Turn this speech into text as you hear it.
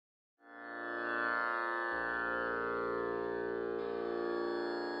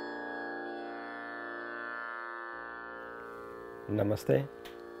Namaste.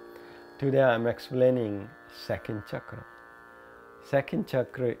 Today I am explaining second chakra. Second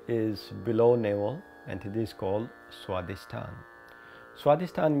chakra is below navel and it is called Swadhisthana.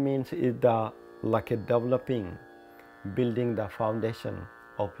 Swadhisthana means is the like a developing, building the foundation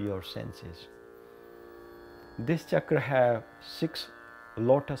of your senses. This chakra have 6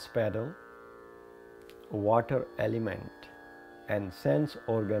 lotus petal, water element, and sense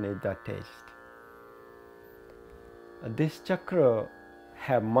organ is the taste. This chakra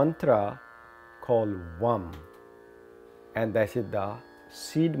have mantra called Vam, and that is the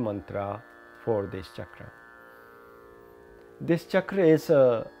seed mantra for this chakra. This chakra is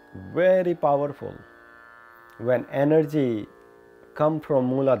very powerful. When energy come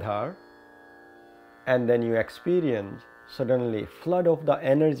from Mooladhara and then you experience suddenly flood of the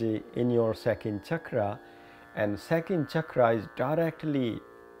energy in your second chakra, and second chakra is directly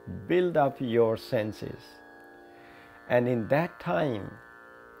build up your senses. And in that time,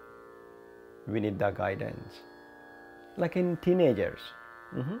 we need the guidance. Like in teenagers,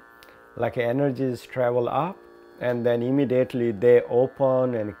 like energies travel up and then immediately they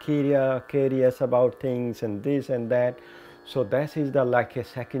open and curious about things and this and that. So that is the like a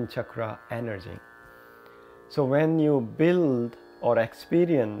second chakra energy. So when you build or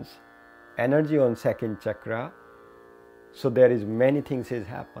experience energy on second chakra, so there is many things is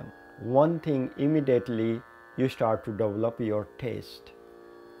happen. One thing, immediately you start to develop your taste.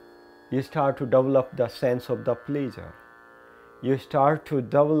 You start to develop the sense of the pleasure. You start to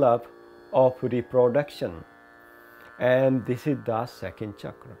develop of reproduction. And this is the second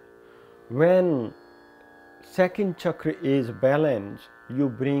chakra. When second chakra is balanced, you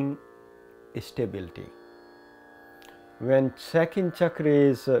bring stability. When second chakra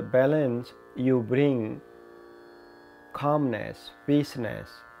is balanced, you bring calmness, peaceness,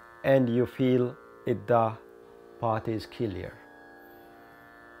 and you feel it the path is clear.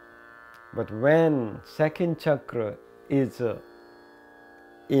 But when second chakra is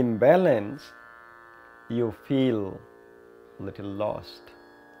imbalance, you feel a little lost.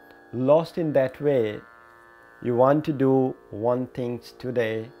 Lost in that way, you want to do one thing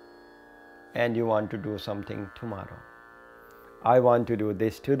today and you want to do something tomorrow. I want to do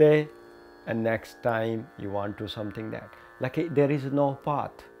this today and next time you want to do something that. Like there is no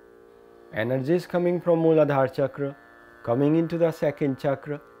path. Energy is coming from Mooladhara chakra, coming into the second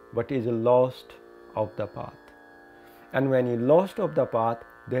chakra, but is lost of the path. And when you lost of the path,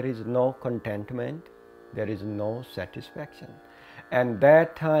 there is no contentment, there is no satisfaction. And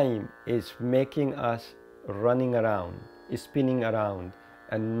that time is making us running around, spinning around,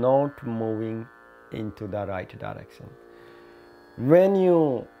 and not moving into the right direction. When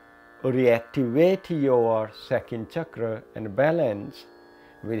you reactivate your second chakra and balance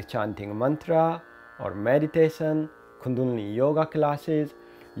with chanting mantra or meditation, Kundalini yoga classes,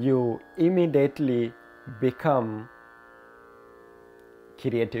 you immediately become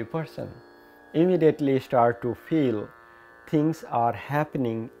creative person. Immediately start to feel things are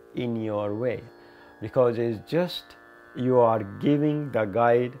happening in your way, because it's just you are giving the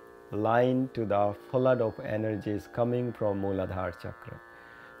guide line to the flood of energies coming from Mooladhara chakra.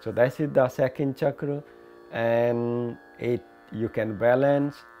 So that is the second chakra, and you can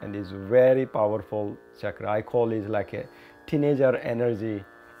balance, and is very powerful chakra. I call it like a teenager energy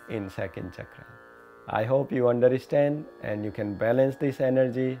in second chakra. I hope you understand and you can balance this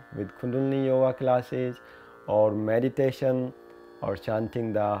energy with Kundalini yoga classes or meditation or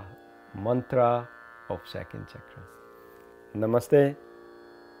chanting the mantra of second chakra. Namaste.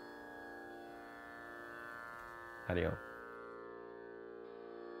 Hari Om.